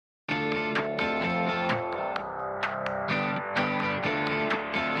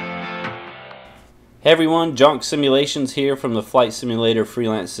Hey everyone, Jonx Simulations here from the Flight Simulator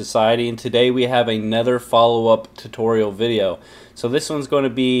Freelance Society, and today we have another follow-up tutorial video. So this one's going to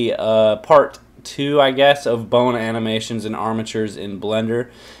be part 2, I guess, of bone animations and armatures in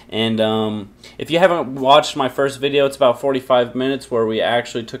Blender. And if you haven't watched my first video, it's about 45 minutes where we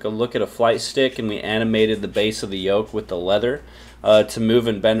actually took a look at a flight stick and we animated the base of the yoke with the leather to move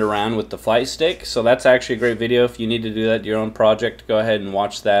and bend around with the flight stick. So that's actually a great video. If you need to do that to your own project, go ahead and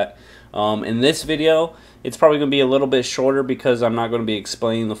watch that. In this video, it's probably going to be a little bit shorter because I'm not going to be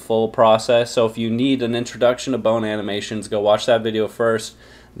explaining the full process. So if you need an introduction to bone animations, go watch that video first,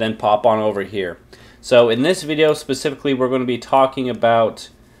 then pop on over here. So in this video specifically, we're going to be talking about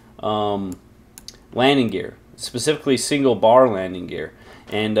landing gear, specifically single bar landing gear.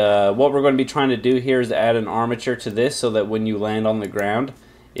 And what we're going to be trying to do here is add an armature to this so that when you land on the ground,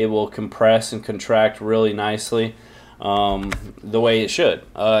 it will compress and contract really nicely. The way it should.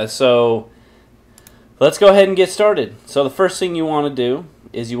 So let's go ahead and get started. So the first thing you want to do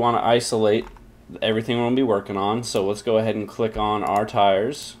is you want to isolate everything we're going to be working on. So let's go ahead and click on our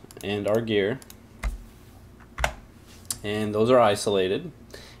tires and our gear, and those are isolated,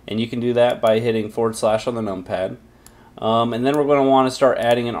 and you can do that by hitting / on the numpad. And then we're going to want to start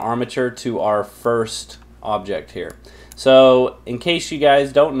adding an armature to our first object here. So in case you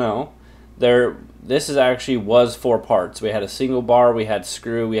guys don't know, this was 4 parts. We had a single bar, we had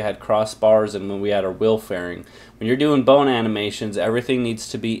screw, we had crossbars, and then we had our wheel fairing. When you're doing bone animations, everything needs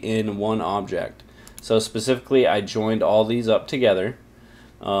to be in one object. So specifically, I joined all these up together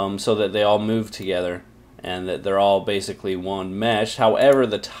so that they all move together and that they're all basically one mesh. However,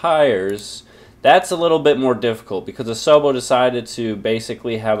 the tires, that's a little bit more difficult because Asobo decided to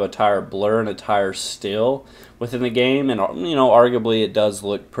basically have a tire blur and a tire still within the game, and you know, arguably it does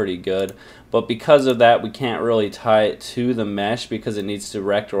look pretty good, but because of that we can't really tie it to the mesh because it needs to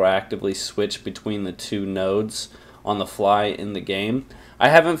retroactively switch between the 2 nodes on the fly in the game. I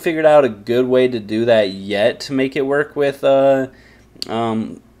haven't figured out a good way to do that yet to make it work with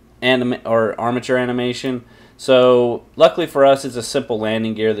armature animation. So luckily for us, it's a simple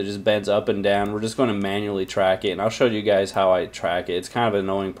landing gear that just bends up and down. We're just going to manually track it, and I'll show you guys how I track it. It's kind of an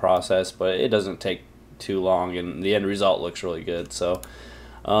annoying process, but it doesn't take too long, and the end result looks really good. So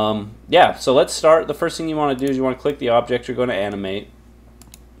yeah, so let's start. The first thing you want to do is you want to click the object you're going to animate.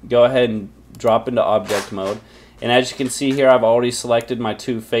 Go ahead and drop into object mode, and as you can see here, I've already selected my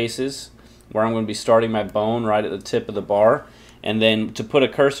 2 faces where I'm going to be starting my bone right at the tip of the bar. And then to put a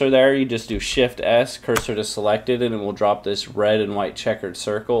cursor there, you just do Shift-S, cursor to selected, and it will drop this red and white checkered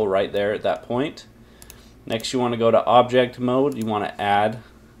circle right there at that point. Next, you want to go to object mode. You want to add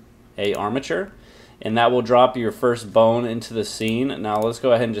a armature, and that will drop your first bone into the scene. Now let's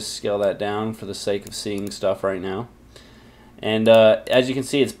go ahead and just scale that down for the sake of seeing stuff right now. And as you can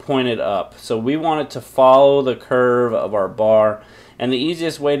see, it's pointed up. So we want it to follow the curve of our bar. And the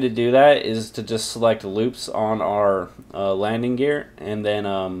easiest way to do that is to just select loops on our landing gear, and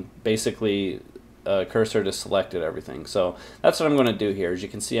then basically cursor to selected everything. So that's what I'm going to do here. As you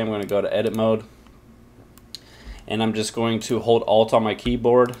can see, I'm going to go to edit mode, and I'm just going to hold Alt on my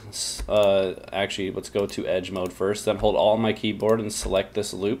keyboard. Actually, let's go to edge mode first, then hold Alt on my keyboard and select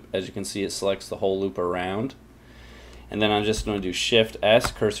this loop. As you can see, it selects the whole loop around. And then I'm just going to do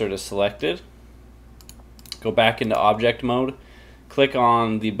Shift-S, cursor to selected. Go back into object mode. Click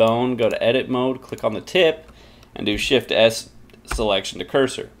on the bone, go to edit mode, click on the tip, and do Shift-S, selection to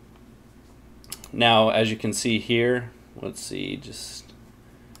cursor. Now, as you can see here, let's see,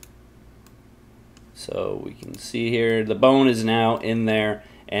 so we can see here, the bone is now in there,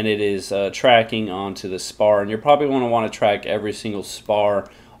 and it is tracking onto the spar. And you're probably going to want to track every single spar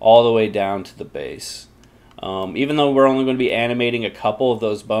all the way down to the base. Even though we're only going to be animating a couple of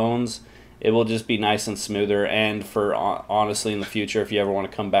those bones, it will just be nice and smoother, and for honestly in the future, if you ever want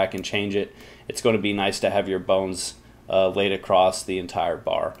to come back and change it, it's going to be nice to have your bones laid across the entire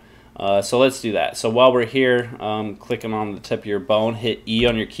bar. So let's do that. So while we're here, clicking on the tip of your bone, hit E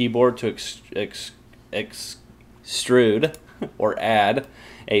on your keyboard to extrude or add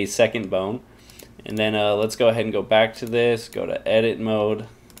a second bone. And then let's go ahead and go back to this, go to edit mode,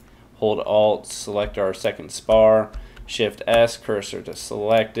 hold Alt, select our second spar, Shift-S, cursor to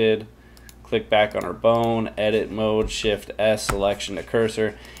selected, click back on our bone, edit mode, Shift-S, selection to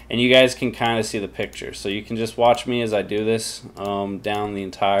cursor, and you guys can kind of see the picture. So you can just watch me as I do this down the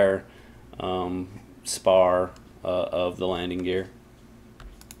entire spar of the landing gear.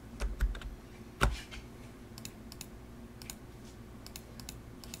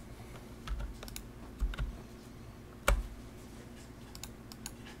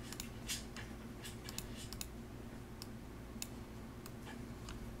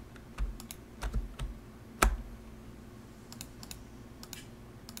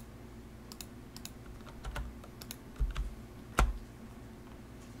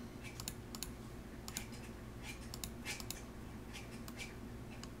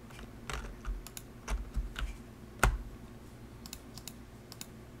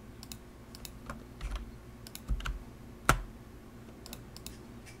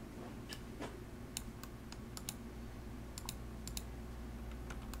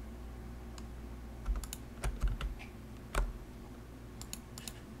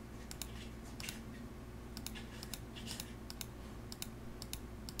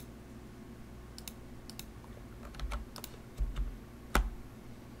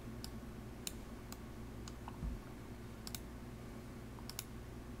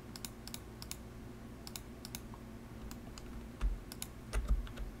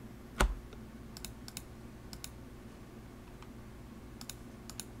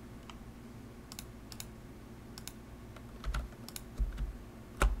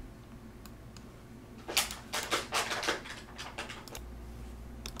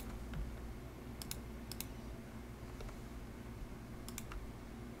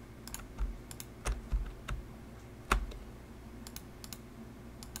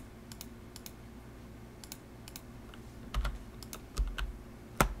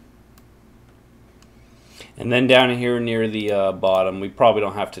 And then down here near the bottom, we probably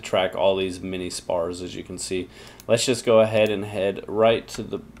don't have to track all these mini spars, as you can see. Let's just go ahead and head right to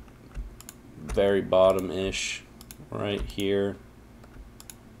the very bottom-ish, right here.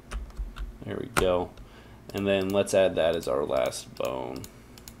 There we go. And then let's add that as our last bone.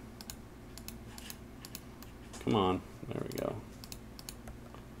 Come on, there we go.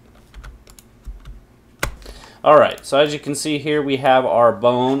 Alright, so as you can see here, we have our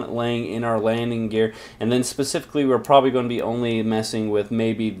bone laying in our landing gear, and then specifically we're probably going to be only messing with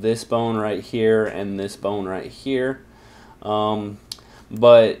maybe this bone right here and this bone right here.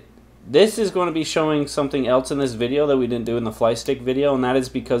 But this is going to be showing something else in this video that we didn't do in the fly stick video, and that is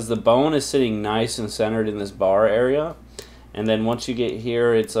because the bone is sitting nice and centered in this bar area, and then once you get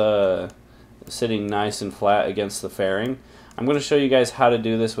here, it's sitting nice and flat against the fairing. I'm going to show you guys how to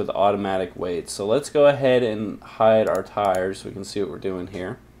do this with automatic weights. So let's go ahead and hide our tires so we can see what we're doing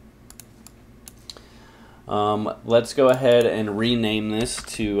here. Let's go ahead and rename this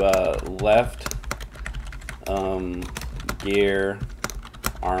to left gear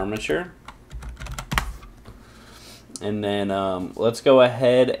armature. And then let's go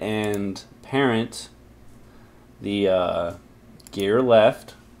ahead and parent the gear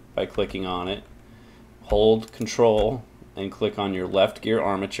left by clicking on it. Hold Control and click on your left gear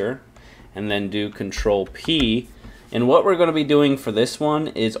armature, and then do Control P. And what we're going to be doing for this one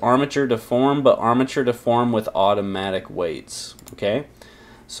is armature deform, but armature deform with automatic weights. Okay,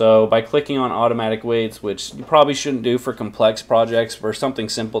 so by clicking on automatic weights, which you probably shouldn't do for complex projects, for something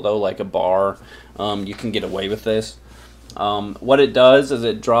simple though like a bar, you can get away with this. What it does is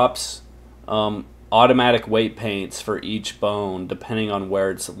it drops automatic weight paints for each bone depending on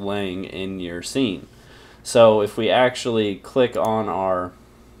where it's laying in your scene. So if we actually click on our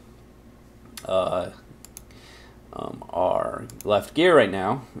left gear right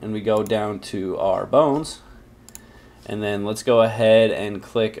now, and we go down to our bones, and then let's go ahead and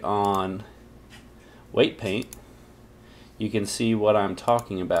click on weight paint, you can see what I'm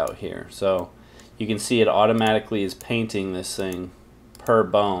talking about here. So you can see it automatically is painting this thing per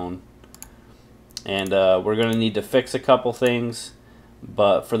bone, and we're going to need to fix a couple things,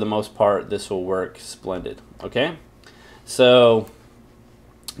 but for the most part this will work splendid. Okay, so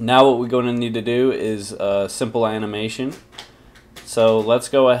now what we're going to need to do is simple animation. So let's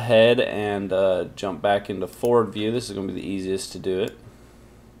go ahead and jump back into forward view. This is going to be the easiest to do it.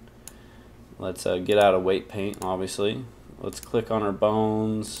 Let's get out of weight paint, obviously. Let's click on our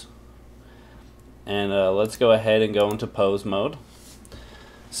bones, and let's go ahead and go into pose mode.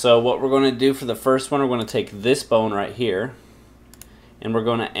 So what we're going to do for the first one, we're going to take this bone right here, and we're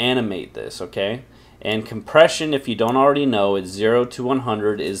going to animate this, okay? And compression, if you don't already know, is 0 to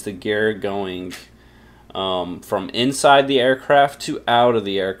 100 is the gear going from inside the aircraft to out of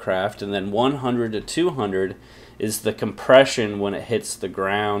the aircraft, and then 100 to 200 is the compression when it hits the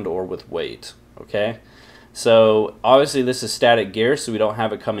ground or with weight, okay? So obviously this is static gear, so we don't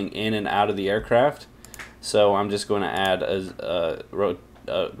have it coming in and out of the aircraft. So I'm just going to add a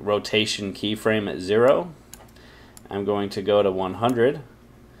rotation keyframe at 0. I'm going to go to 100,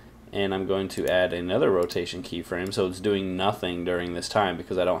 and I'm going to add another rotation keyframe, so it's doing nothing during this time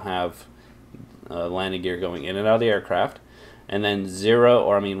because I don't have landing gear going in and out of the aircraft. And then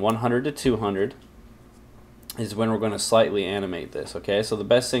 100 to 200 is when we're going to slightly animate this. Okay, so the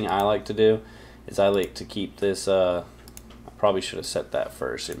best thing I like to do is I like to keep this. I probably should have set that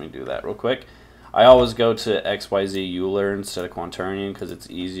first. Let me do that real quick. I always go to XYZ Euler instead of Quaternion because it's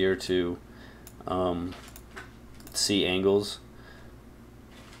easier to see angles.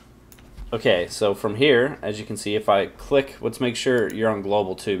 Okay, so from here, as you can see, if I click, let's make sure you're on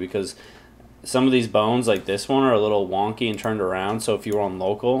global too, because some of these bones, like this one, are a little wonky and turned around. So if you were on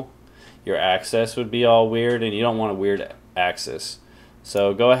local, your axis would be all weird, and you don't want a weird axis.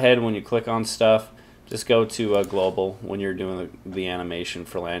 So go ahead, when you click on stuff, just go to global when you're doing the animation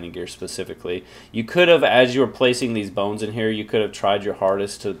for landing gear specifically. You could have, as you were placing these bones in here, you could have tried your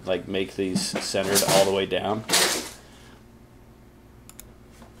hardest to like make these centered all the way down.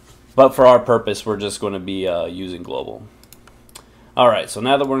 But for our purpose, we're just going to be using global. Alright, so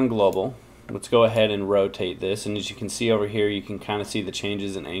now that we're in global, let's go ahead and rotate this. And as you can see over here, you can kind of see the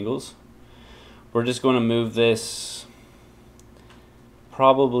changes in angles. We're just going to move this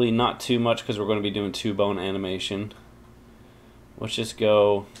probably not too much because we're going to be doing 2-bone animation. Let's just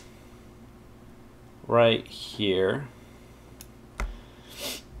go right here.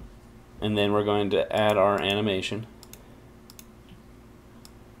 And then we're going to add our animation.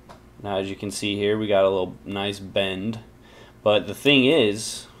 Now as you can see here, we got a little nice bend. But the thing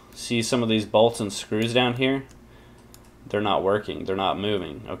is, see some of these bolts and screws down here? they're not working, they're not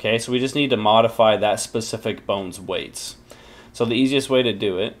moving. Okay, so we just need to modify that specific bone's weights. So the easiest way to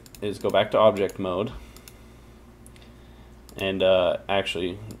do it is go back to object mode, and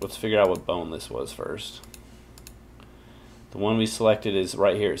actually let's figure out what bone this was first. The one we selected is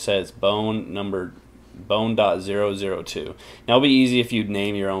right here. It says bone number bone.002. Now it'll be easy if you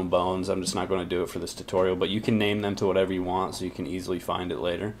name your own bones. I'm just not going to do it for this tutorial, but you can name them to whatever you want so you can easily find it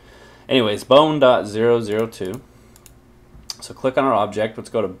later. Anyways, bone.002. So click on our object. Let's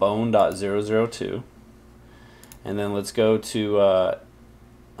go to bone.002, and then let's go to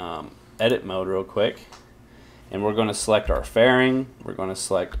edit mode real quick, and we're going to select our fairing. We're going to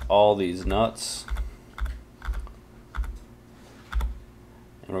select all these nuts,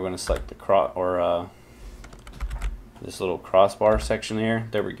 and we're going to select the this little crossbar section here.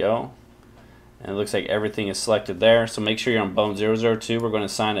 There we go. And it looks like everything is selected there. So make sure you're on bone 002. We're going to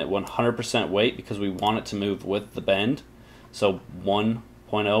assign it 100% weight because we want it to move with the bend. So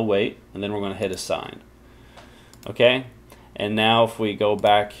 1.0 weight, and then we're going to hit assign. Okay, and now if we go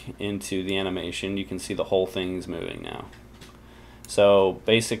back into the animation, you can see the whole thing's moving now. So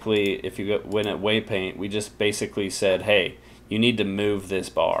basically, if you went at weight paint, we just basically said, hey, you need to move this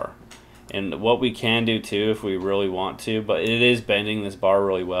bar. And what we can do too, if we really want to, but it is bending this bar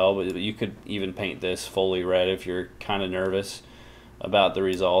really well, but you could even paint this fully red if you're kind of nervous about the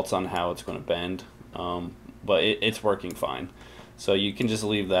results on how it's going to bend. But it's working fine. So you can just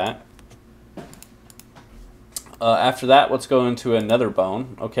leave that. After that, let's go into another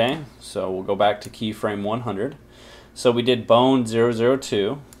bone. Okay, so we'll go back to keyframe 100. So we did bone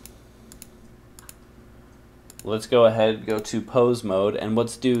 002. Let's go ahead, go to pose mode, and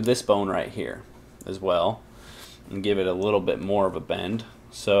let's do this bone right here as well and give it a little bit more of a bend.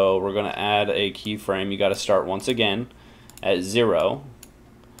 So we're going to add a keyframe. You got to start once again at 0,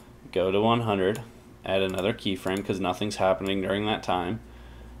 go to 100, add another keyframe because nothing's happening during that time,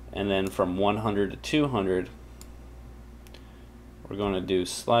 and then from 100 to 200 we're going to do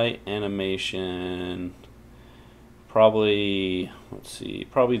slight animation, probably, let's see,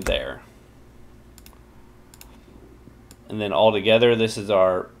 probably there. And then all together, this is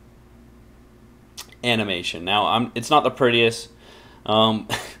our animation. Now, it's not the prettiest. For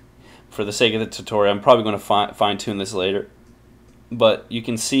the sake of the tutorial, I'm probably going to fine-tune this later. But you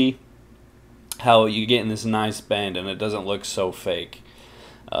can see how you get in this nice bend, and it doesn't look so fake.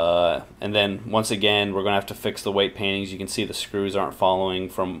 And then, once again, we're going to have to fix the weight paintings. You can see the screws aren't following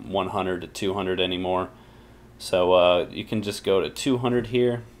from 100 to 200 anymore. So you can just go to 200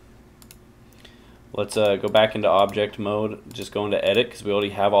 here. Let's go back into object mode, just go into edit because we already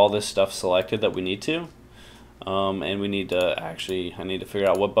have all this stuff selected that we need to. And we need to I need to figure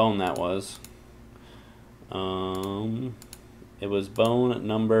out what bone that was. It was bone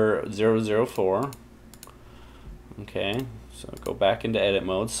number 004. Okay, so go back into edit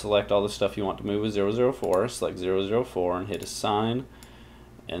mode, select all the stuff you want to move with 004, select 004 and hit assign.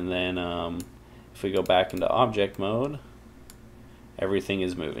 And then if we go back into object mode, everything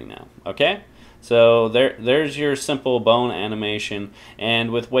is moving now. Okay? So there's your simple bone animation,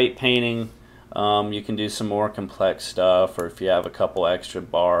 and with weight painting you can do some more complex stuff, or if you have a couple extra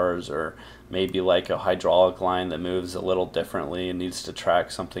bars, or maybe like a hydraulic line that moves a little differently and needs to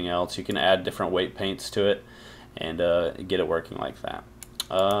track something else, you can add different weight paints to it and get it working like that.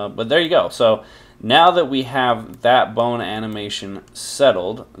 But there you go. So now that we have that bone animation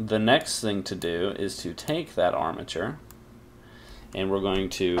settled, the next thing to do is to take that armature, and we're going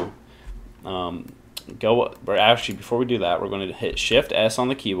to actually, before we do that, we're going to hit Shift S on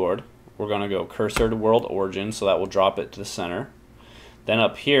the keyboard. We're going to go cursor to world origin, so that will drop it to the center. Then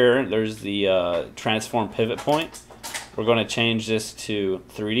up here, there's the transform pivot point. We're going to change this to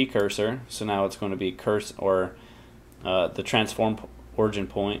 3D cursor, so now it's going to be the transform origin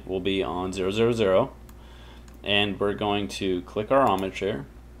point will be on 000, and we're going to click our armature.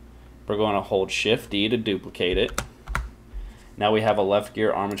 We're going to hold Shift D to duplicate it. Now we have a left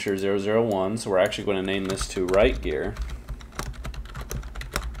gear armature 001, so we're actually going to name this to right gear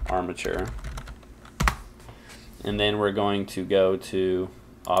armature. And then we're going to go to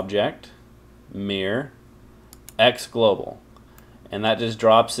Object, Mirror, X Global. And that just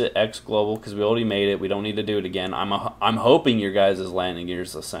drops it X Global because we already made it. We don't need to do it again. I'm hoping your guys' landing gear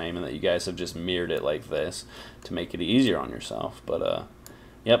is the same and that you guys have just mirrored it like this to make it easier on yourself. But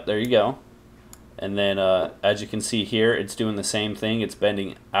yep, there you go. And then as you can see here, it's doing the same thing. It's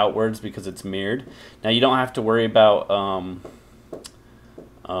bending outwards because it's mirrored. Now you don't have to worry about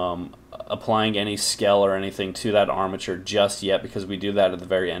applying any scale or anything to that armature just yet, because we do that at the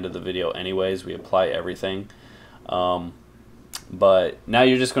very end of the video anyways. We apply everything. But now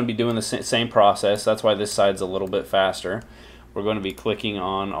you're just going to be doing the same process. That's why this side's a little bit faster. We're going to be clicking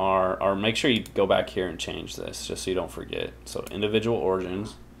on our make sure you go back here and change this just so you don't forget. So individual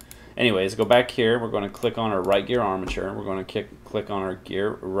origins. Anyways, go back here. We're going to click on our right gear armature. We're going to click on our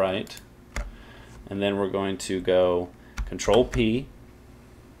gear right. And then we're going to go Control P.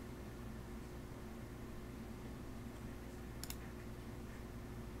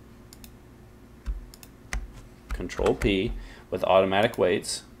 Control P with automatic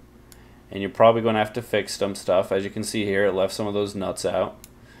weights. And you're probably going to have to fix some stuff. As you can see here, it left some of those nuts out.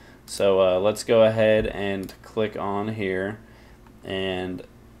 So let's go ahead and click on here, and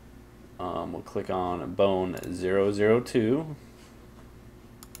we'll click on bone 002.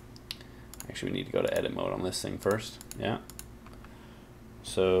 Actually, we need to go to edit mode on this thing first. Yeah.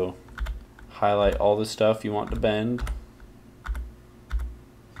 So highlight all the stuff you want to bend.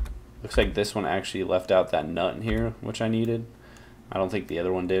 Looks like this one actually left out that nut in here, which I needed. I don't think the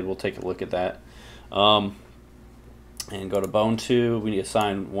other one did. We'll take a look at that. And go to bone 2. We need to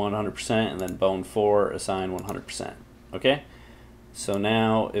assign 100%, and then bone 4, assign 100%. Okay? So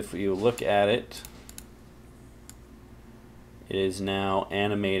now, if you look at it, it is now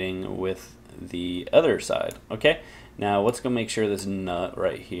animating with the other side. Okay? Now, let's go make sure this nut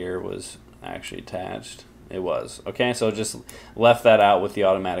right here was actually attached. It was. Okay, so just left that out with the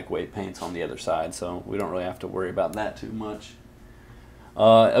automatic weight paints on the other side, so we don't really have to worry about that too much.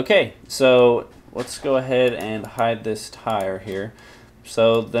 Okay, so let's go ahead and hide this tire here.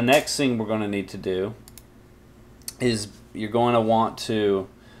 So the next thing we're going to need to do is you're going to want to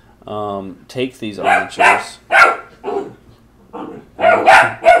take these armatures.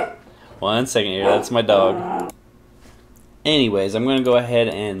 One second here, that's my dog. Anyways, I'm going to go ahead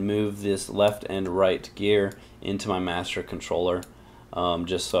and move this left and right gear into my master controller,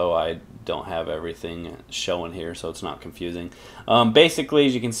 just so I don't have everything showing here, so it's not confusing. Basically,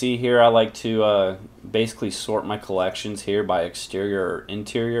 as you can see here, I like to basically sort my collections here by exterior or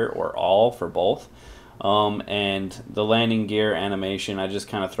interior, or all for both. And the landing gear animation, I just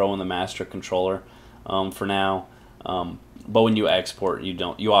kind of throw in the master controller for now. But when you export,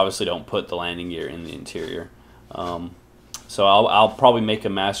 you obviously don't put the landing gear in the interior. So I'll probably make a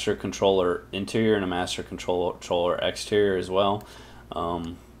master controller interior and a master controller exterior as well.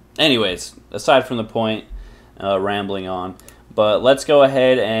 Anyways, aside from the point, rambling on, but let's go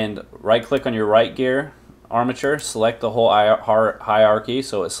ahead and right click on your right gear armature, select the whole hierarchy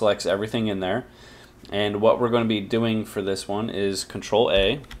so it selects everything in there. And what we're going to be doing for this one is Control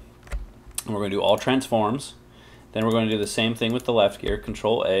A, and we're going to do all transforms. Then we're going to do the same thing with the left gear,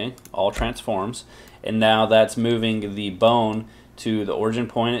 Control A, all transforms. And now that's moving the bone to the origin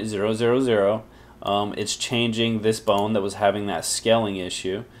point at 000. It's changing this bone that was having that scaling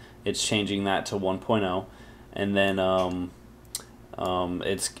issue. It's changing that to 1.0, and then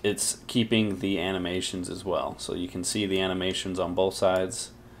it's keeping the animations as well. So you can see the animations on both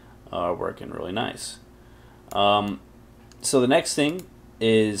sides are working really nice. So the next thing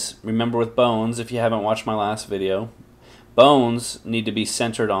is, remember with bones, if you haven't watched my last video, bones need to be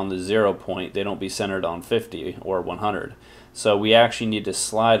centered on the 0 point. They don't be centered on 50 or 100. So we actually need to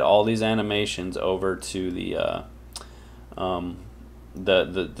slide all these animations over to the 0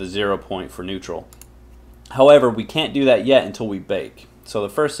 point for neutral. However, we can't do that yet until we bake. So the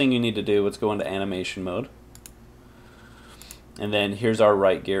first thing you need to do, let's go into animation mode. And then here's our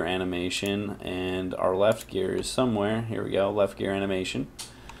right gear animation, and our left gear is somewhere. Here we go, left gear animation.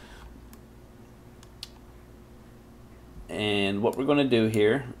 And what we're going to do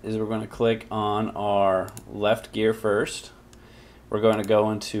here is we're going to click on our left gear first. We're going to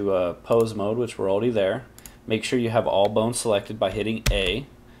go into pose mode, which we're already there. Make sure you have all bones selected by hitting A.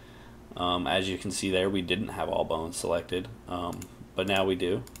 As you can see there, we didn't have all bones selected, but now we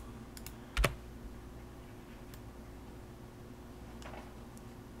do.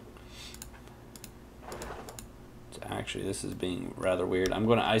 Actually, this is being rather weird. I'm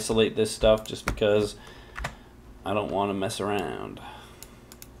going to isolate this stuff just because I don't want to mess around.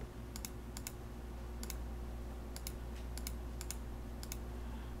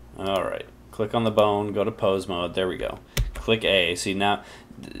 Alright, click on the bone, go to pose mode, there we go. Click A. See, now,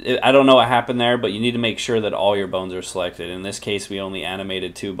 I don't know what happened there, but you need to make sure that all your bones are selected. In this case, we only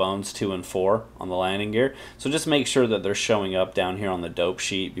animated 2 bones, 2 and 4, on the landing gear. So just make sure that they're showing up down here on the dope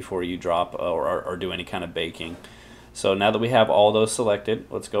sheet before you drop or do any kind of baking. So now that we have all those selected,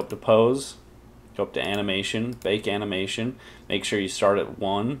 let's go up to pose, go up to animation, bake animation. Make sure you start at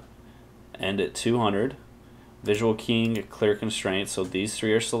 1, end at 200. Visual keying, clear constraints. So these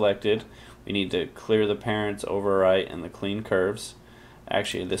 3 are selected. We need to clear the parents, overwrite, and the clean curves.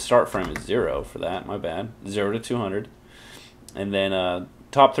 Actually, the start frame is 0 for that, my bad. 0 to 200. and then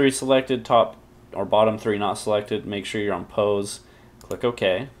top 3 selected, top or bottom 3 not selected. Make sure you're on pose. Click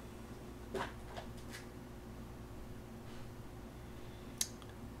OK.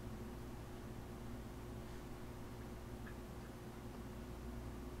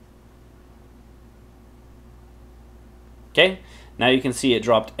 Okay, now you can see it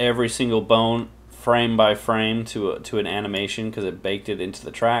dropped every single bone frame by frame to an animation because it baked it into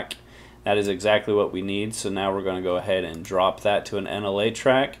the track. That is exactly what we need. So now we're going to go ahead and drop that to an NLA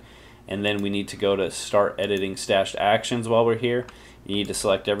track, and then we need to go to start editing stashed actions. While we're here, you need to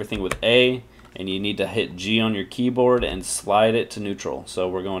select everything with A, and you need to hit G on your keyboard and slide it to neutral. So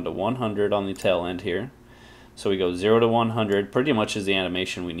we're going to 100 on the tail end here. So we go 0 to 100, pretty much is the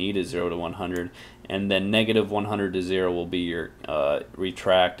animation we need is 0 to 100, and then negative 100 to 0 will be your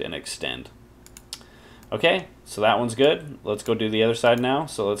retract and extend. Okay, so that one's good. Let's go do the other side now.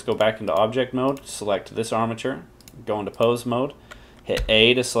 So let's go back into object mode, select this armature, go into pose mode, hit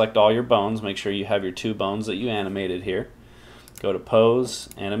A to select all your bones. Make sure you have your 2 bones that you animated here. Go to pose,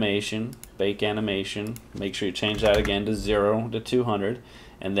 animation, bake animation, make sure you change that again to 0 to 200,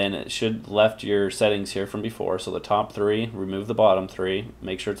 and then it should left your settings here from before. So the top 3, remove the bottom 3,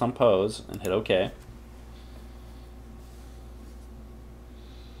 make sure it's on pose, and hit OK.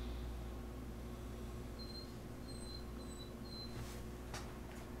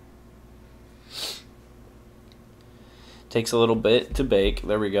 Takes a little bit to bake.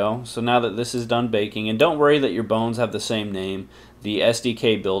 There we go. So now that this is done baking, and don't worry that your bones have the same name. The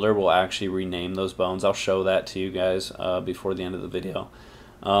SDK builder will actually rename those bones. I'll show that to you guys before the end of the video.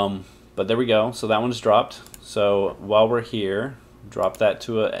 But there we go. So that one's dropped. So while we're here, drop that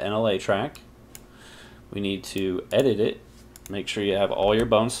to an NLA track. We need to edit it. Make sure you have all your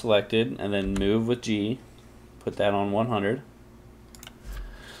bones selected, and then move with G. Put that on 100.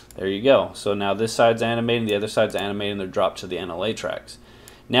 There you go. So now this side's animating, the other side's animating, they're dropped to the NLA tracks.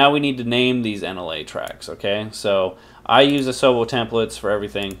 Now we need to name these NLA tracks, okay? So I use Asobo templates for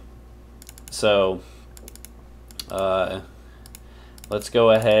everything. So let's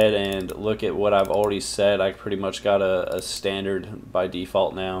go ahead and look at what I've already said. I pretty much got a standard by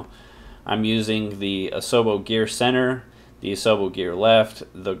default now. I'm using the Asobo gear center, the Asobo gear left,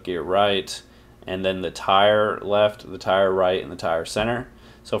 the gear right, and then the tire left, the tire right, and the tire center.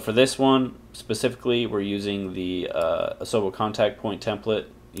 So for this one specifically, we're using the Asobo contact point template.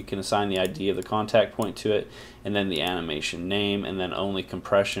 You can assign the ID of the contact point to it, and then the animation name, and then only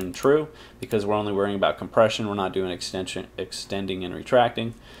compression true, because we're only worrying about compression. We're not doing extending and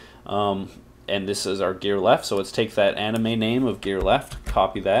retracting. And this is our gear left, so let's take that anime name of gear left,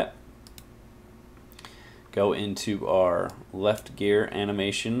 copy that, go into our left gear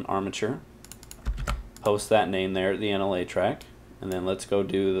animation armature, post that name there at the NLA track. And then let's go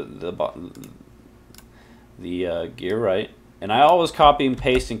do the gear right. And I always copy and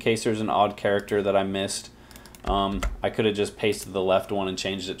paste in case there's an odd character that I missed. I could have just pasted the left one and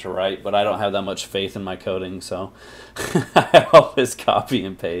changed it to right, but I don't have that much faith in my coding, so I always copy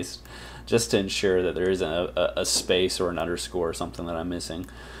and paste just to ensure that there isn't a space or an underscore or something that I'm missing.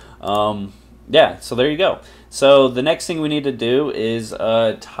 Yeah, so there you go. So the next thing we need to do is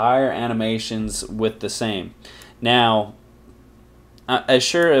tire animations with the same. Now, as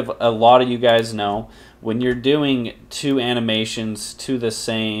sure if a lot of you guys know, when you're doing 2 animations to the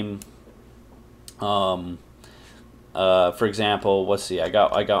same, for example, let's see, I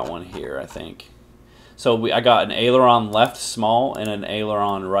got one here, I think. So I got an aileron left small and an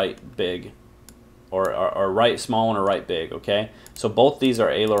aileron right big, or right small and a right big. Okay, so both these are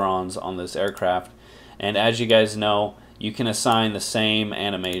ailerons on this aircraft, and as you guys know, you can assign the same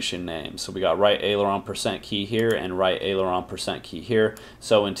animation name. So we got right aileron % key here and right aileron % key here.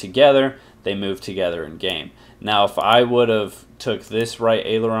 So in together, they move together in game. Now if I would have took this right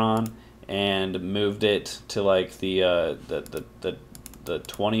aileron and moved it to like the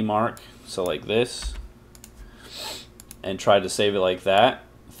 20 mark, so like this, and tried to save it like that,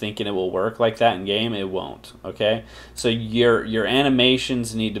 thinking it will work like that in game, it won't. Okay, so your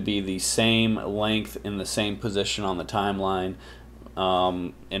animations need to be the same length in the same position on the timeline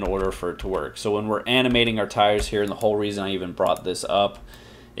in order for it to work. So when we're animating our tires here, and the whole reason I even brought this up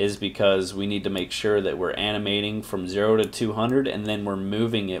is because we need to make sure that we're animating from 0 to 200, and then we're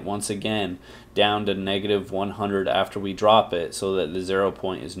moving it once again down to negative 100 after we drop it, so that the 0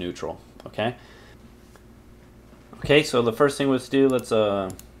 point is neutral. Okay, so the first thing let's do, let's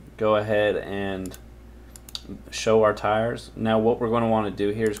go ahead and show our tires. Now what we're going to want to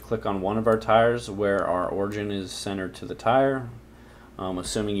do here is click on one of our tires where our origin is centered to the tire,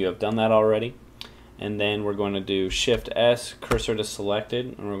 assuming you have done that already. And then we're going to do Shift S, cursor to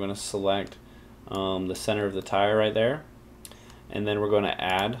selected, and we're going to select the center of the tire right there. and then we're going to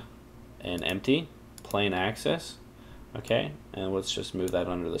add an empty plain axis. Okay, and let's just move that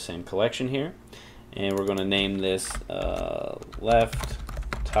under the same collection here, and we're going to name this left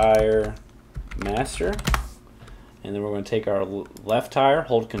tire master, and then we're going to take our left tire,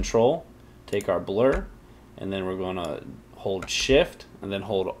 hold control, take our blur, and then we're going to hold shift and then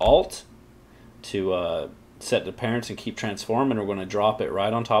hold alt to set the parents and keep transform, and we're going to drop it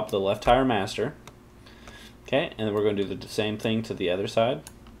right on top of the left tire master. Okay, and then we're going to do the same thing to the other side.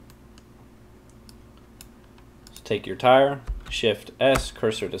 So take your tire, shift S,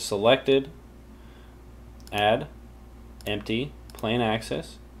 cursor to selected, add empty plain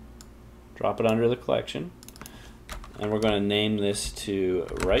axis, drop it under the collection, and we're going to name this to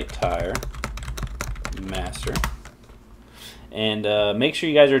right tire master. And make sure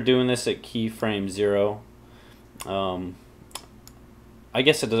you guys are doing this at keyframe 0. I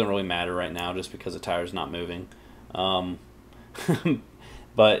guess it doesn't really matter right now just because the tire's not moving.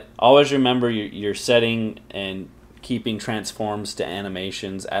 But always remember you're setting and keeping transforms to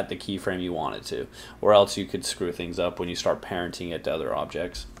animations at the keyframe you want it to, or else you could screw things up when you start parenting it to other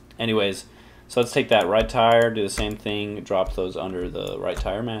objects. Anyways, so let's take that right tire, do the same thing, drop those under the right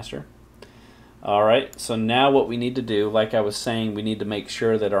tire master. Alright, so now what we need to do, like I was saying, we need to make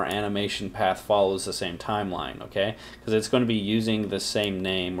sure that our animation path follows the same timeline, okay? Because it's going to be using the same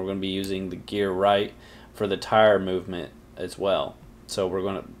name. We're going to be using the gear right for the tire movement as well. So we're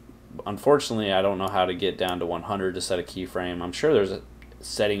going to, unfortunately, I don't know how to get down to 100 to set a keyframe. I'm sure there's a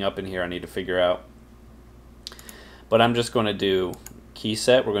setting up in here I need to figure out. But I'm just going to do key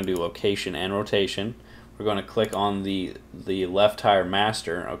set. We're going to do location and rotation. We're going to click on the left tire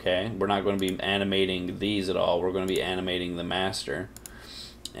master, okay? We're not going to be animating these at all. We're going to be animating the master.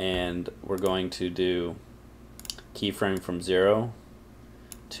 And we're going to do keyframe from 0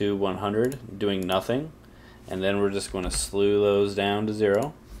 to 100, doing nothing. And then we're just going to slew those down to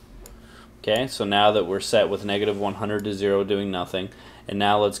 0. Okay, so now that we're set with negative 100 to 0, doing nothing. And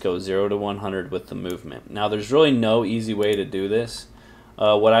now let's go 0 to 100 with the movement. Now there's really no easy way to do this.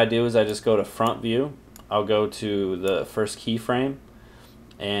 What I do is I just go to front view. I'll go to the first keyframe,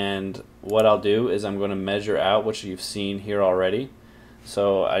 and what I'll do is I'm going to measure out, which you've seen here already.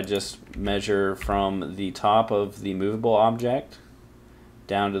 So I just measure from the top of the movable object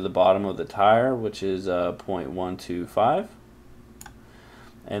down to the bottom of the tire, which is 0.125.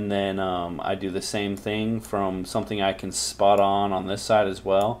 And then I do the same thing from something I can spot on this side as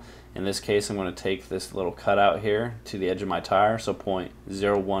well. In this case, I'm going to take this little cutout here to the edge of my tire, so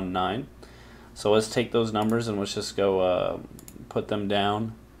 0.019. So let's take those numbers and let's just go put them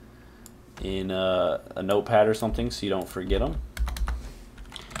down in a notepad or something so you don't forget them.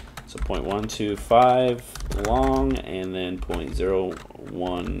 So 0.125 long and then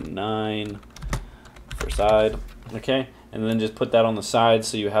 0.019 for side. Okay, and then just put that on the side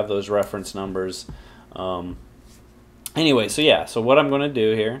so you have those reference numbers. Anyway, so yeah, so what I'm going to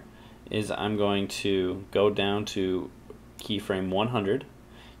do here is I'm going to go down to keyframe 100.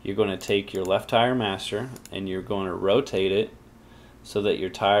 You're going to take your left tire master and you're going to rotate it so that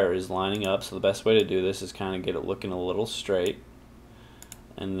your tire is lining up. So the best way to do this is kind of get it looking a little straight,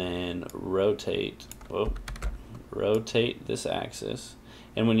 and then rotate this axis.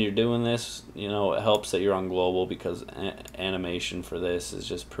 And when you're doing this, you know, it helps that you're on global, because animation for this is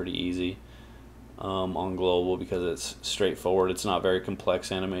just pretty easy on global because it's straightforward. It's not very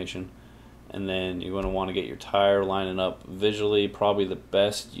complex animation. And then you're going to want to get your tire lining up visually, probably the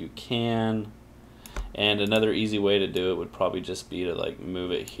best you can. And another easy way to do it would probably just be to like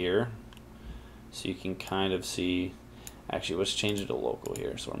move it here, so you can kind of see. Actually, let's change it to local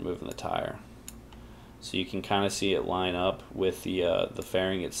here, so we're moving the tire, so you can kind of see it line up with the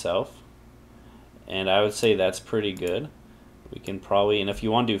fairing itself. And I would say that's pretty good. We can probably, and if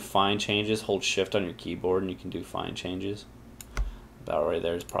you want to do fine changes, hold shift on your keyboard and you can do fine changes. About right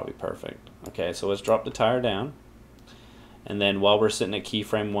there is probably perfect. Okay, so let's drop the tire down, and then while we're sitting at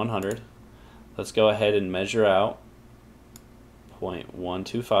keyframe 100, let's go ahead and measure out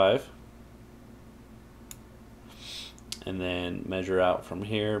 0.125, and then measure out from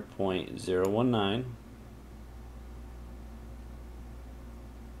here 0.019.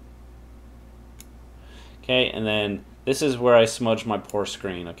 Okay, and then this is where I smudge my poor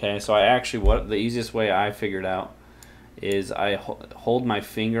screen. Okay, so I actually, what the easiest way I figured out is I hold my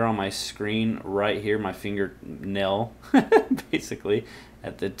finger on my screen right here, my fingernail, basically,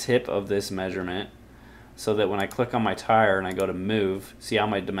 at the tip of this measurement, so that when I click on my tire and I go to move, see how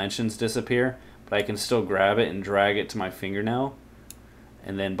my dimensions disappear? But I can still grab it and drag it to my fingernail,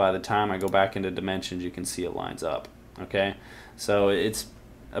 and then by the time I go back into dimensions, you can see it lines up. Okay, so it's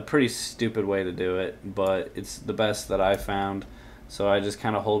a pretty stupid way to do it, but it's the best that I found. So I just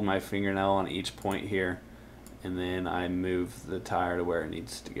kind of hold my fingernail on each point here, and then I move the tire to where it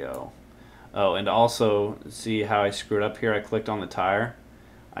needs to go. Oh, and also, see how I screwed up here? I clicked on the tire.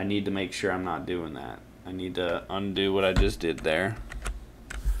 I need to make sure I'm not doing that. I need to undo what I just did there.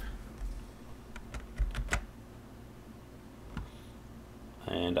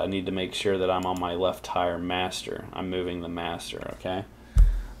 And I need to make sure that I'm on my left tire master. I'm moving the master, okay?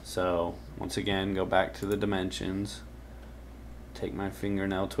 So, once again, go back to the dimensions. Take my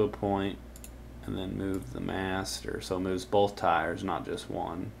fingernail to a point, and then move the master. So it moves both tires, not just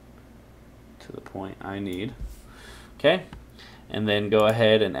one, to the point I need. Okay? And then go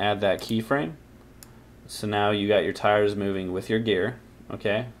ahead and add that keyframe. So now you got your tires moving with your gear,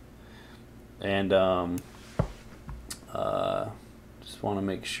 okay? And just want to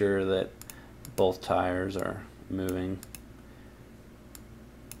make sure that both tires are moving.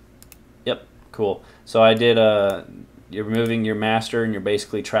 Yep, cool. So I did you're moving your master and you're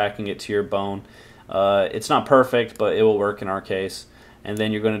basically tracking it to your bone. It's not perfect, but it will work in our case. And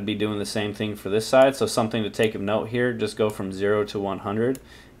then you're going to be doing the same thing for this side. So something to take a note here, just go from 0 to 100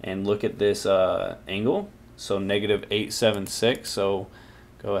 and look at this angle. So -876. So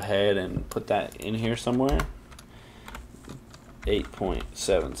go ahead and put that in here somewhere.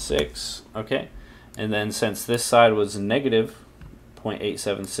 8.76. Okay. And then since this side was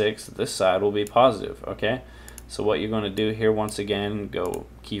 -0.876, this side will be positive. Okay. So what you're going to do here, once again, go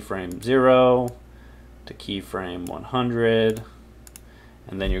keyframe 0 to keyframe 100.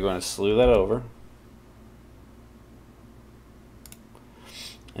 And then you're going to slew that over.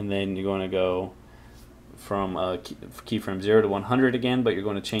 And then you're going to go from keyframe 0 to 100 again, but you're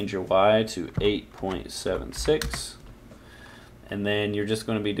going to change your Y to 8.76. And then you're just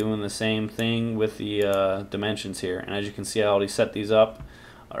going to be doing the same thing with the dimensions here. And as you can see, I already set these up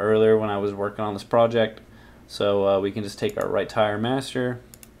earlier when I was working on this project. So we can just take our right tire master.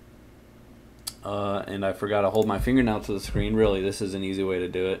 And I forgot to hold my fingernail to the screen. Really, this is an easy way to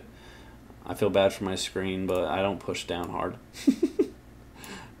do it. I feel bad for my screen, but I don't push down hard.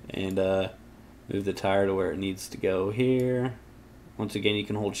 And move the tire to where it needs to go here. Once again, you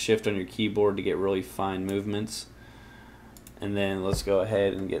can hold shift on your keyboard to get really fine movements. And then let's go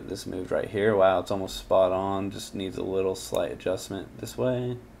ahead and get this moved right here. Wow, it's almost spot on. Just needs a little slight adjustment this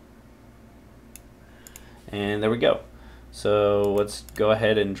way. And there we go. So let's go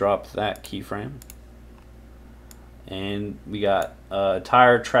ahead and drop that keyframe. And we got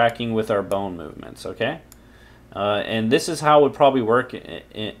tire tracking with our bone movements, okay? And this is how it would probably work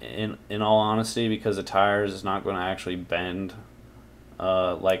in all honesty, because the tire is not going to actually bend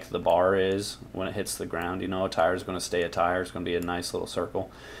like the bar is when it hits the ground. You know, a tire is going to stay a tire. It's going to be a nice little circle.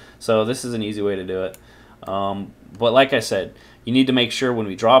 So this is an easy way to do it. But like I said, you need to make sure when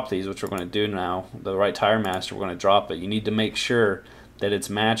we drop these, which we're going to do now, the right tire master, we're going to drop it. You need to make sure that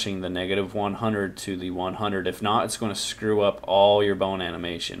it's matching the -100 to the 100. If not, it's going to screw up all your bone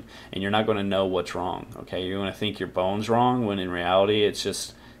animation, and you're not going to know what's wrong. Okay, you're going to think your bone's wrong when in reality it's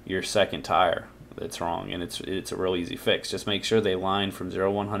just your second tire that's wrong, and it's a real easy fix. Just make sure they line from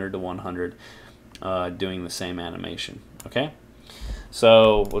 0 100 to 100, doing the same animation. Okay,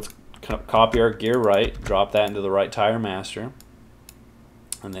 so let's copy our gear right, drop that into the right tire master,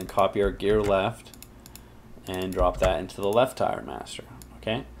 and then copy our gear left and drop that into the left tire master.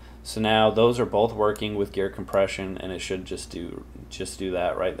 Okay, so now those are both working with gear compression, and it should just do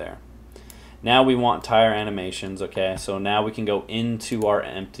that right there. Now we want tire animations. Okay, so now we can go into our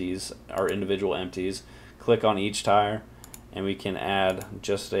empties, our individual empties, click on each tire, and we can add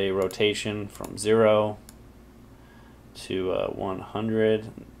just a rotation from 0 to 100.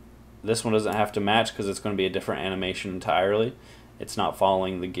 This one doesn't have to match because it's going to be a different animation entirely. It's not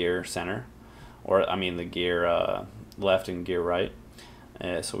following the gear center, or I mean the gear left and gear right.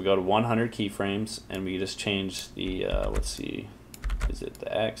 So we go to 100 keyframes, and we just change the let's see, is it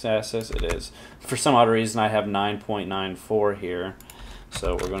the x-axis? It is. For some odd reason I have 9.94 here,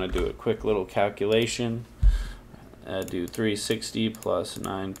 so we're going to do a quick little calculation. Do 360 plus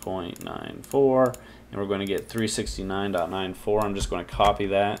 9.94, and we're going to get 369.94. I'm just going to copy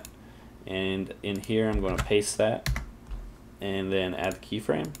that, and in here I'm going to paste that, and then add the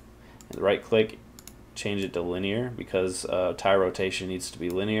keyframe, and right click, change it to linear, because tire rotation needs to be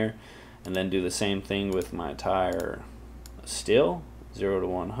linear, and then do the same thing with my tire still, 0 to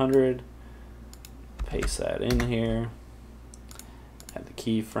 100, paste that in here, add the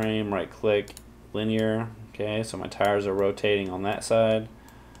keyframe, right click, linear. Okay, so my tires are rotating on that side,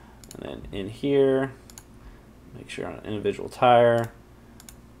 and then in here, make sure on an individual tire,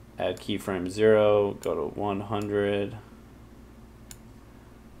 add keyframe 0, go to 100,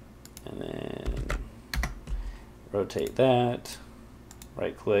 and then rotate that,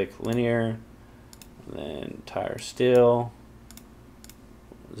 right click linear, then tire steel,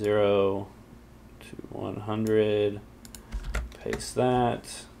 0 to 100, paste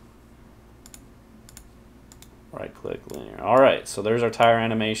that, right click linear. Alright, so there's our tire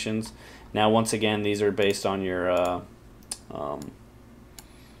animations. Now once again, these are based on your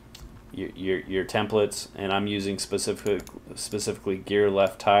templates, and I'm using specifically gear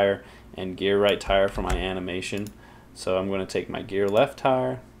left tire and gear right tire for my animation. So I'm going to take my gear left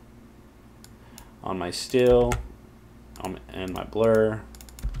tire on my still and my blur,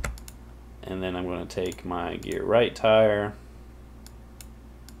 and then I'm going to take my gear right tire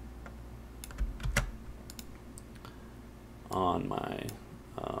on my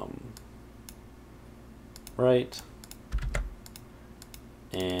right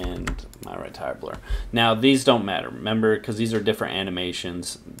and my right tire blur. Now these don't matter, remember, because these are different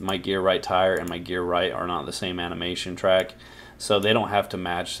animations. My gear right tire and my gear right are not the same animation track, so they don't have to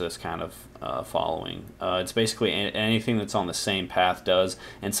match this kind of following. It's basically anything that's on the same path does,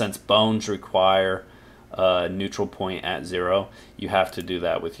 and since bones require neutral point at 0, you have to do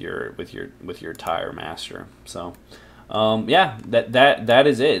that with your tire master. So yeah, that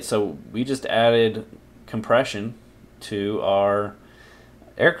is it. So we just added compression to our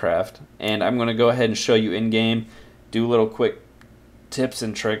aircraft, and I'm going to go ahead and show you in game, do little quick tips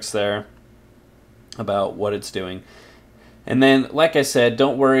and tricks there about what it's doing. And then, like I said,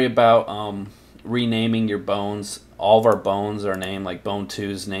 don't worry about renaming your bones. All of our bones are named, like bone 2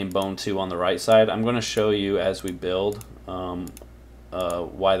 is named bone 2 on the right side. I'm going to show you as we build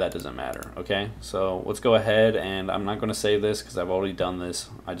why that doesn't matter. Okay, so let's go ahead, and I'm not going to save this because I've already done this.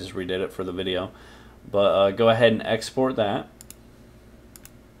 I just redid it for the video. But go ahead and export that.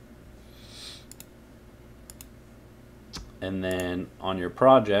 And then on your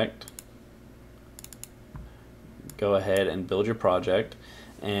project, go ahead and build your project.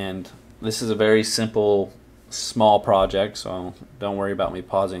 And this is a very simple, small project, so don't worry about me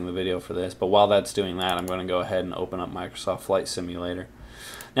pausing the video for this. But while that's doing that, I'm going to go ahead and open up Microsoft Flight Simulator.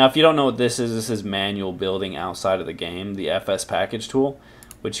 Now, if you don't know what this is manual building outside of the game, the FS package tool,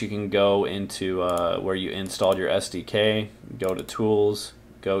 which you can go into where you installed your SDK, go to Tools,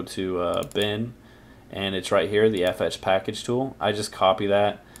 go to Bin, and it's right here, the FS package tool. I just copy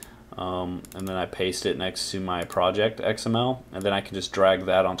that, and then I paste it next to my project XML, and then I can just drag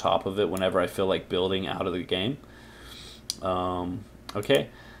that on top of it whenever I feel like building out of the game. Okay,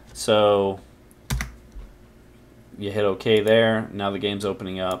 so you hit OK there. Now the game's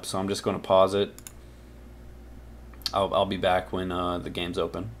opening up, so I'm just going to pause it. I'll be back when the game's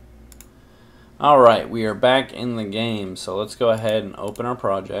open. Alright, we are back in the game, so let's go ahead and open our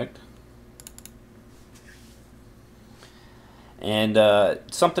project. And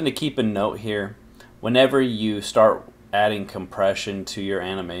something to keep in note here, whenever you start adding compression to your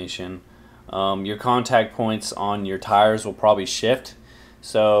animation, your contact points on your tires will probably shift.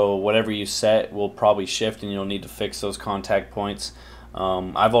 So whatever you set will probably shift, and you'll need to fix those contact points.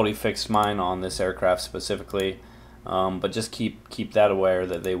 I've already fixed mine on this aircraft specifically, but just keep that aware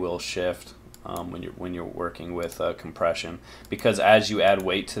that they will shift when you're working with compression, because as you add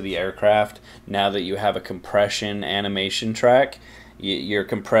weight to the aircraft, now that you have a compression animation track, your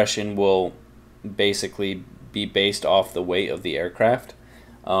compression will basically be based off the weight of the aircraft.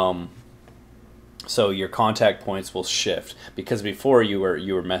 So your contact points will shift, because before you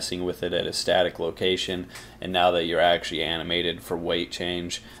were messing with it at a static location, and now that you're actually animated for weight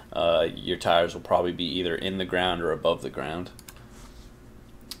change, your tires will probably be either in the ground or above the ground.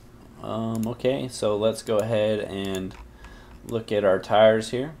 Okay, so let's go ahead and look at our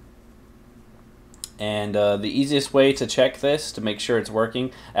tires here. And the easiest way to check this to make sure it's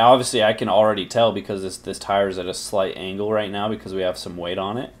working, obviously I can already tell because this tire is at a slight angle right now because we have some weight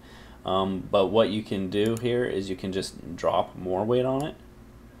on it. But what you can do here is you can just drop more weight on it.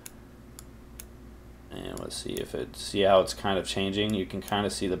 And let's see if see how it's kind of changing. You can kind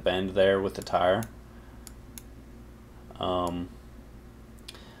of see the bend there with the tire.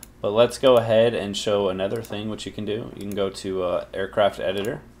 But let's go ahead and show another thing which you can do. You can go to Aircraft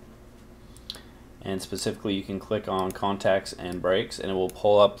Editor, and specifically you can click on Contacts and Brakes, and it will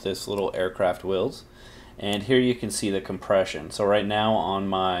pull up this little aircraft wheels. And here you can see the compression. So right now on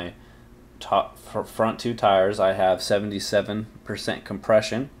my front 2 tires I have 77%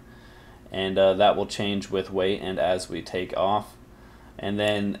 compression, and that will change with weight and as we take off. And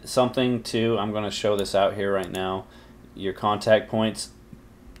then something too, I'm going to show this out here right now, your contact points,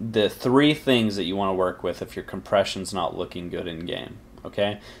 the 3 things that you want to work with if your compression's not looking good in game.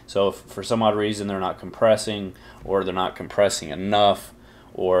 Okay, so if for some odd reason they're not compressing, or they're not compressing enough,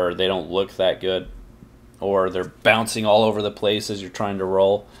 or they don't look that good, or they're bouncing all over the place as you're trying to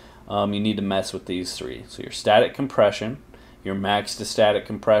roll, you need to mess with these three. So your static compression, your max to static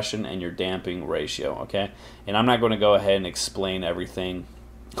compression, and your damping ratio, okay? And I'm not going to go ahead and explain everything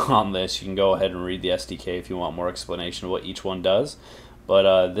on this. You can go ahead and read the SDK if you want more explanation of what each one does.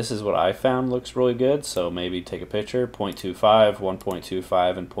 But this is what I found looks really good, so maybe take a picture, 0.25,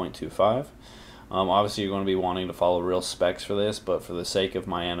 1.25, and 0.25. Obviously you're going to be wanting to follow real specs for this, but for the sake of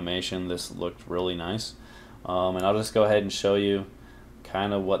my animation, this looked really nice. And I'll just go ahead and show you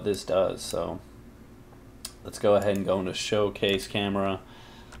kind of what this does. So let's go ahead and go into showcase camera.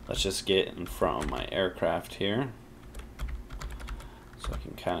 Let's just get in front of my aircraft here, so I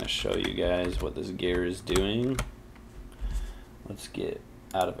can kind of show you guys what this gear is doing. Let's get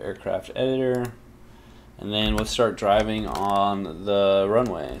out of aircraft editor, and then let's start driving on the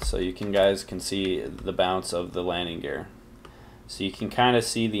runway so you guys can see the bounce of the landing gear. So you can kind of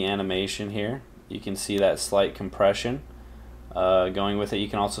see the animation here. You can see that slight compression going with it. You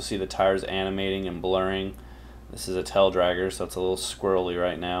can also see the tires animating and blurring. This is a tail dragger, so it's a little squirrely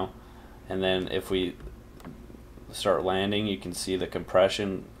right now. And then if we start landing, you can see the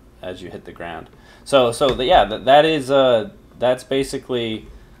compression as you hit the ground. That's basically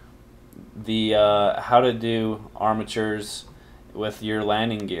the how to do armatures with your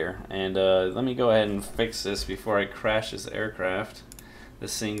landing gear. And let me go ahead and fix this before I crash this aircraft.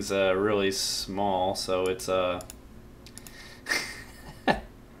 This thing's really small, so it's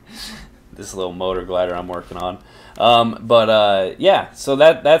this little motor glider I'm working on. Yeah, so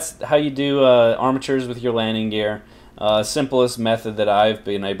that's how you do armatures with your landing gear. Simplest method that I've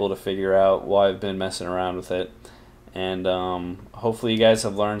been able to figure out while I've been messing around with it. And hopefully you guys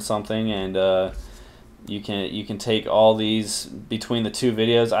have learned something, and you can take all these between the two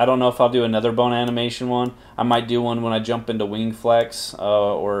videos. I don't know if I'll do another bone animation one. I might do one when I jump into wing flex,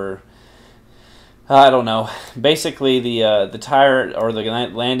 or I don't know. Basically, the tire or the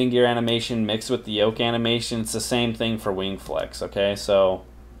landing gear animation mixed with the yoke animation, it's the same thing for wing flex. Okay, so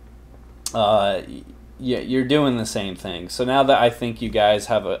yeah, you're doing the same thing. So now that I think you guys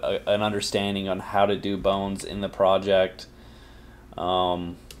have an understanding on how to do bones in the project,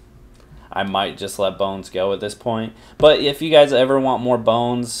 I might just let bones go at this point. But if you guys ever want more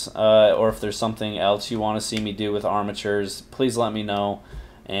bones, or if there's something else you want to see me do with armatures, please let me know,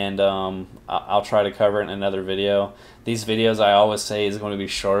 and I'll try to cover it in another video. These videos, I always say, is going to be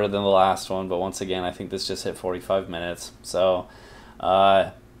shorter than the last one, but once again, I think this just hit 45 minutes. So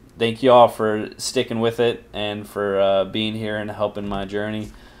thank you all for sticking with it and for being here and helping my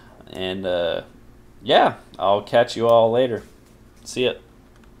journey. And yeah, I'll catch you all later. See ya.